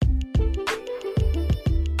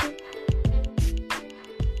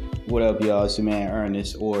What up, y'all? It's your man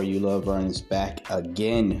Ernest, or you love Ernest, back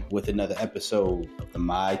again with another episode of the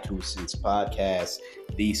My Two Cents podcast,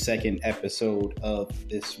 the second episode of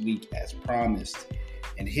this week as promised.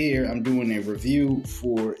 And here I'm doing a review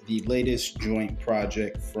for the latest joint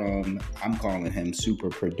project from, I'm calling him Super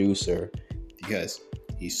Producer because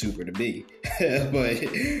he's super to be.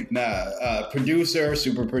 Producer,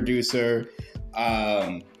 Super Producer,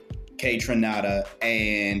 kaytraminé,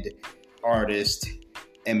 and artist kaytraminé.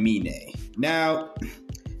 Now,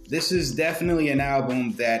 this is definitely an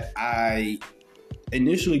album that I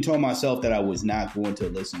initially told myself that I was not going to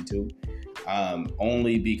listen to,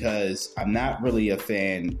 only because I'm not really a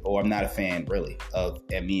fan, or I'm not a fan really of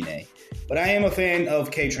kaytraminé, but I am a fan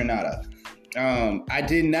of kaytraminé. I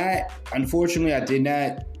did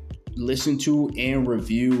not listen to and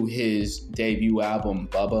review his debut album,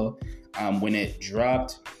 Bubba, when it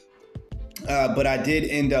dropped. But I did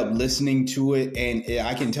end up listening to it, and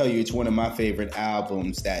I can tell you it's one of my favorite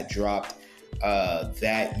albums that dropped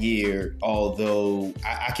that year, although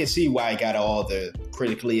I can see why it got all the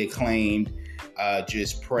critically acclaimed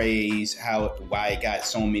just praise, why it got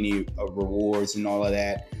so many rewards and all of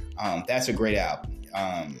that. That's a great album.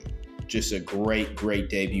 Just a great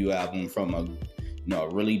debut album from a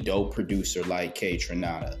really dope producer like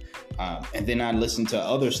kaytraminé. And then I listened to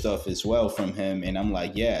other stuff as well from him, and I'm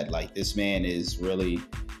like, yeah, like this man is really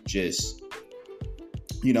just,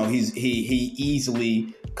 he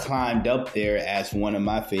easily climbed up there as one of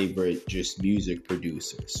my favorite just music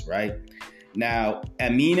producers, right? Now,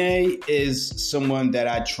 kaytraminé is someone that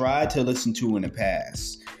I tried to listen to in the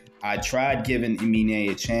past. I tried giving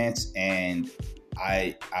kaytraminé a chance, and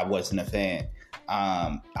I wasn't a fan.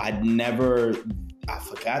 I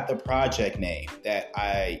forgot the project name that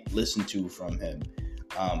I listened to from him,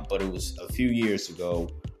 but it was a few years ago.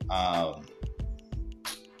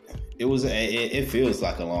 It feels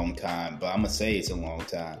like a long time, but I'm gonna say it's a long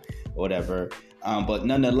time, whatever. But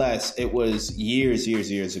nonetheless, it was years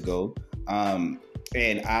ago,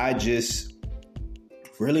 and I just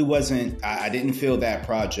really wasn't. I didn't feel that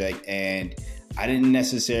project, and I didn't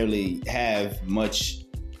necessarily have much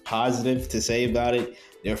positive to say about it.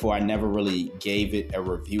 Therefore, I never really gave it a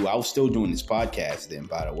review. I was still doing this podcast then,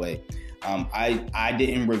 by the way. I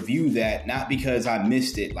didn't review that, not because I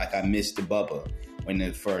missed it, like I missed the Bubba when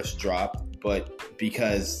it first dropped, but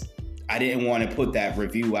because I didn't want to put that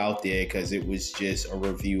review out there because it was just a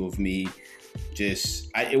review of me.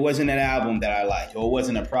 It wasn't an album that I liked, or it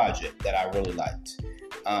wasn't a project that I really liked.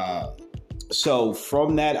 So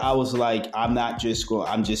from that, I was like, I'm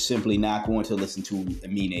just simply not going to listen to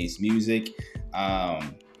kaytraminé's music.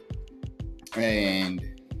 And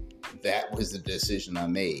that was the decision I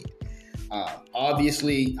made.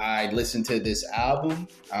 Obviously, I listened to this album.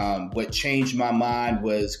 What changed my mind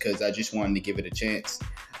was because I just wanted to give it a chance.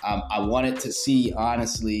 I wanted to see,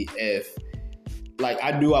 honestly, if,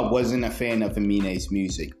 I knew I wasn't a fan of kaytraminé's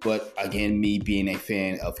music, but again, me being a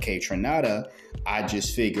fan of kaytraminé, I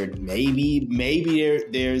just figured maybe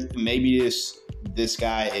this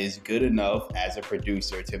guy is good enough as a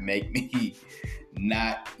producer to make me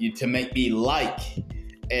like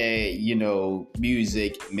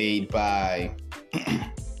music made by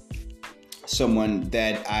someone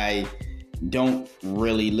that I don't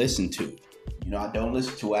really listen to. I don't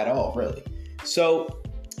listen to at all, really. So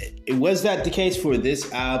was that the case for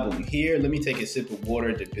this album here? Let me take a sip of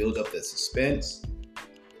water to build up the suspense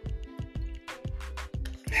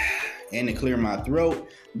and to clear my throat.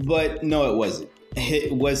 But no, it wasn't.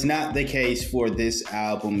 It was not the case for this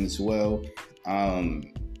album as well.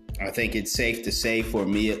 I think it's safe to say, for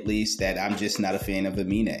me at least, that I'm just not a fan of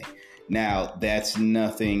kaytraminé. Now, that's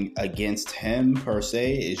nothing against him per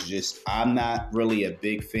se. It's just I'm not really a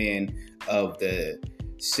big fan of the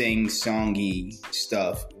sing-songy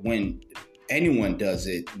stuff when anyone does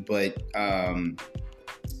it, but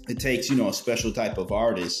it takes, a special type of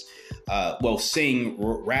artist.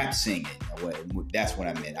 Rap singing. That's what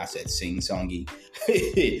I meant. I said sing-songy.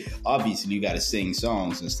 Obviously, you got to sing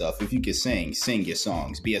songs and stuff. If you can sing your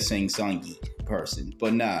songs. Be a sing-songy person.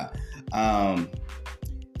 But nah,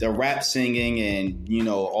 the rap singing and,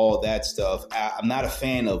 all that stuff, I'm not a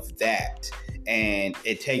fan of that. And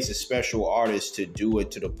it takes a special artist to do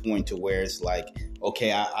it to the point to where it's like,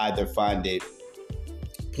 okay, I either find it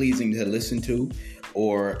pleasing to listen to,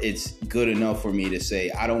 or it's good enough for me to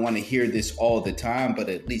say, I don't want to hear this all the time, but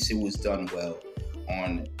at least it was done well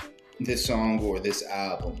on this song or this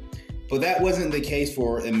album. But that wasn't the case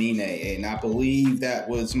for kaytraminé, and I believe that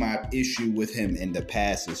was my issue with him in the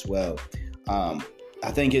past as well.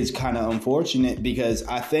 I think it's kind of unfortunate because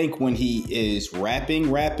I think when he is rapping,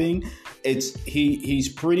 he's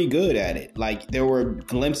pretty good at it. Like, there were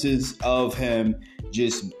glimpses of him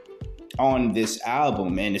just on this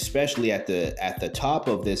album, and especially at the top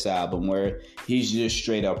of this album, where he's just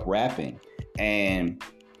straight up rapping. And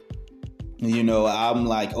I'm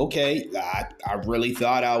like, okay, I really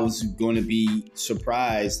thought I was going to be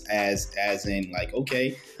surprised, as in, like,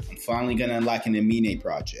 okay, I'm finally gonna like an Amine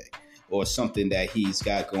project or something that he's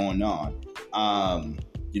got going on,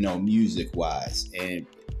 music wise. And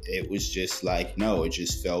it was just like, no, it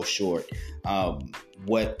just fell short.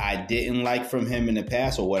 What I didn't like from him in the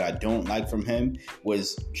past, or what I don't like from him,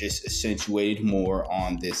 was just accentuated more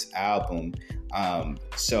on this album.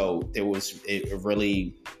 So it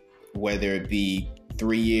really, whether it be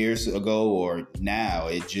 3 years ago or now,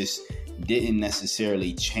 it just didn't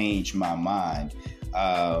necessarily change my mind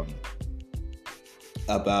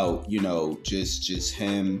about, just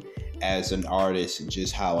him as an artist and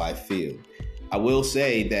just how I feel. I will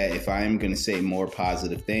say that if I am going to say more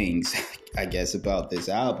positive things, I guess, about this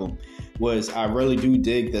album, was I really do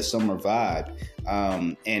dig the summer vibe.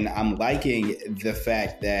 And I'm liking the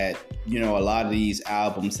fact that, a lot of these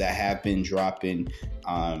albums that have been dropping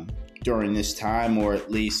during this time, or at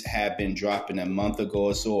least have been dropping a month ago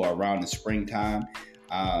or so, around the springtime,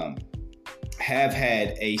 have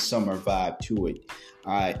had a summer vibe to it.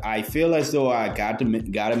 I feel as though I got to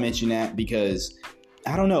mention that, because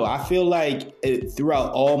I don't know. I feel like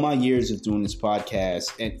throughout all my years of doing this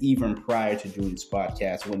podcast, and even prior to doing this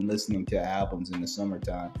podcast, when listening to albums in the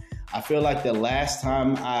summertime, I feel like the last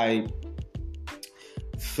time I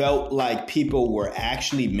felt like people were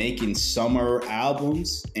actually making summer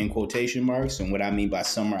albums, in quotation marks. And what I mean by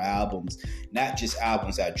summer albums, not just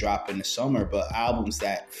albums that drop in the summer, but albums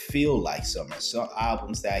that feel like summer, so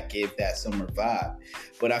albums that give that summer vibe.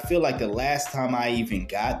 But I feel like the last time I even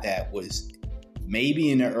got that was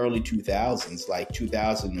maybe in the early 2000s, like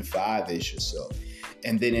 2005-ish or so.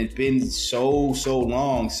 And then it's been so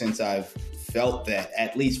long since I've felt that,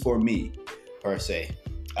 at least for me, per se.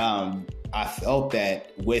 I felt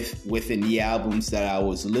that within the albums that I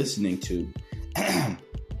was listening to,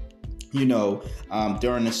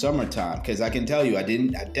 during the summertime. Because I can tell you, I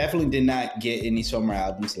definitely did not get any summer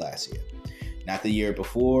albums last year. Not the year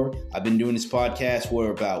before. I've been doing this podcast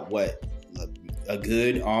for about, a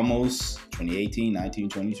good almost 2018, 19,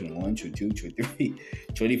 20, 21, 22, 23,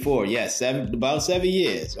 24. Yeah, about 7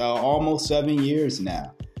 years. Almost 7 years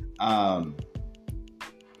now.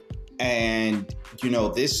 And,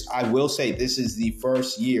 this, I will say, this is the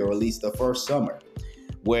first year, or at least the first summer,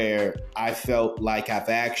 where I felt like I've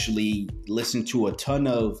actually listened to a ton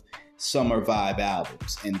of summer vibe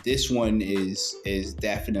albums. And this one is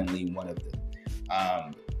definitely one of them.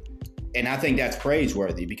 And I think that's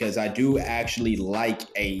praiseworthy, because I do actually like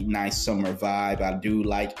a nice summer vibe. I do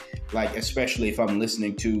like especially if I'm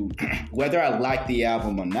listening to, whether I like the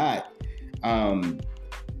album or not,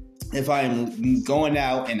 if I'm going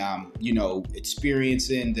out and I'm,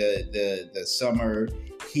 experiencing the summer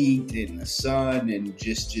heat and the sun and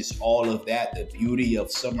just all of that, the beauty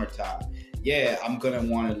of summertime. Yeah, I'm going to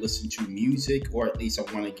want to listen to music, or at least I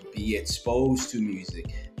want to be exposed to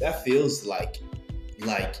music that feels like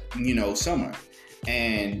summer.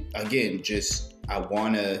 And again, I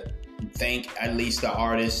want to thank at least the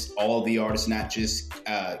artists, all the artists, not just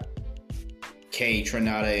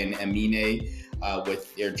kaytraminé and Amine,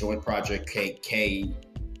 with their joint project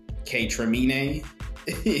kaytraminé.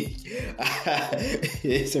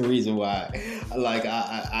 It's a reason why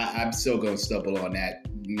I'm still gonna stumble on that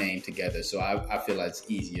name together, so I feel like it's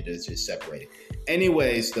easier to just separate it.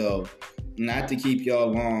 Anyways, though, not to keep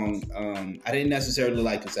y'all long, I didn't necessarily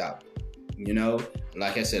like this album.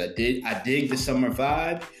 Like I said, I dig the summer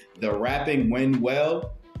vibe. The rapping, when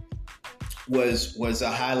well, was a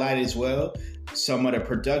highlight as well. Some of the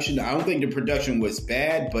production, I don't think the production was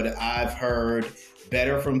bad, but I've heard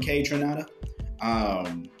better from kaytraminé,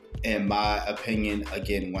 in my opinion,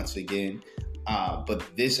 once again. But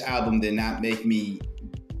this album did not make me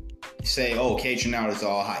say, oh, kaytraminé is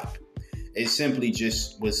all hype. It simply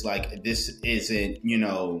just was like, this isn't,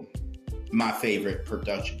 my favorite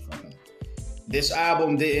production from him. This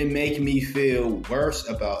album didn't make me feel worse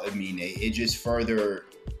about Amine. It just further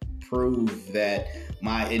proved that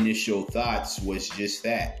my initial thoughts was just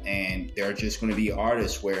that. And there are just going to be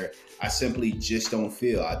artists where I simply just don't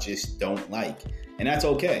feel, I just don't like. And that's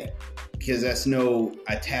okay, because that's no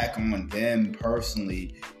attack on them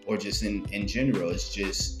personally or just in general. It's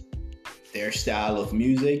just their style of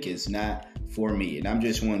music is not for me. And I'm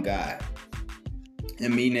just one guy.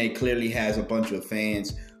 Amine clearly has a bunch of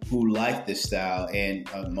fans who like this style, and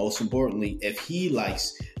most importantly, if he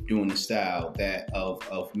likes doing the style that of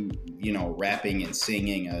rapping and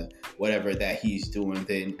singing, whatever that he's doing,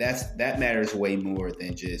 then that matters way more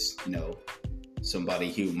than just,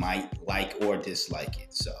 somebody who might like or dislike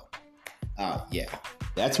it. So, yeah,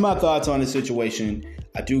 that's my thoughts on the situation.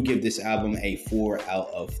 I do give this album a 4 out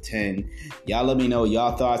of 10. Y'all let me know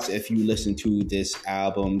y'all thoughts if you listen to this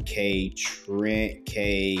album, kaytraminé.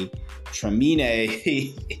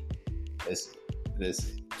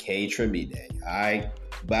 Listen, kaytraminé. All right,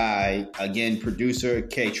 by, again, producer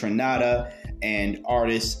Kaytraminé and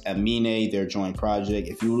artist Amine, their joint project.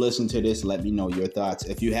 If you listen to this, let me know your thoughts.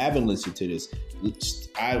 If you haven't listened to this,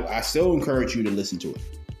 I still encourage you to listen to it.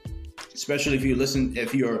 Especially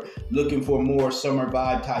if you're looking for more summer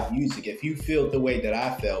vibe type music. If you feel the way that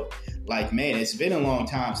I felt, like, man, it's been a long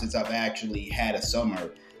time since I've actually had a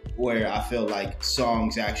summer where I feel like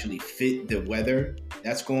songs actually fit the weather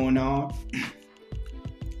that's going on.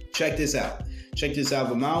 Check this out. Check this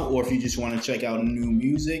album out, or if you just want to check out new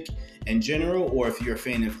music in general, or if you're a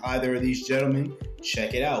fan of either of these gentlemen,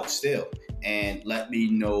 check it out still. And let me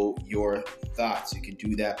know your thoughts. You can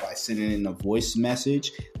do that by sending in a voice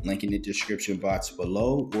message, link in the description box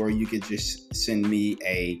below, or you could just send me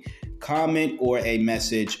a comment or a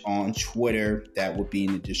message on Twitter. That would be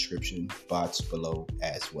in the description box below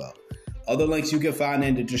as well. Other links you can find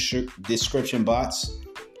in the description box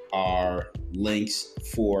are links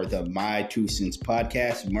for the My 2 Cents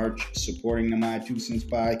podcast, merch supporting the My 2 Cents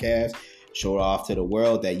podcast. Show it off to the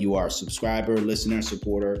world that you are a subscriber, listener,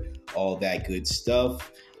 supporter, all that good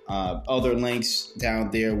stuff. Other links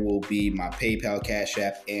down there will be my PayPal, Cash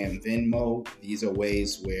App, and Venmo. These are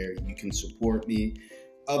ways where you can support me.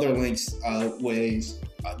 Other links,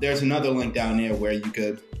 there's another link down there where you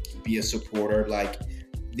could be a supporter, like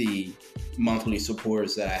the monthly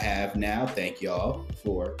supporters that I have now. Thank y'all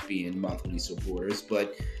for being monthly supporters.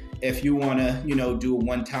 But if you want to, do a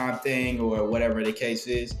one-time thing or whatever the case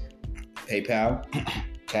is, PayPal,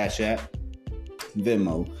 Cash App,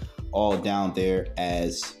 Venmo, all down there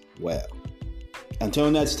as well. Until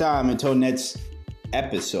next time, until next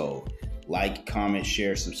episode, like, comment,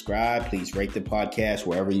 share, subscribe. Please rate the podcast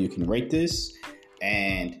wherever you can rate this.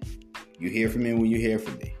 And you hear from me when you hear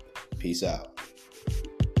from me. Peace out.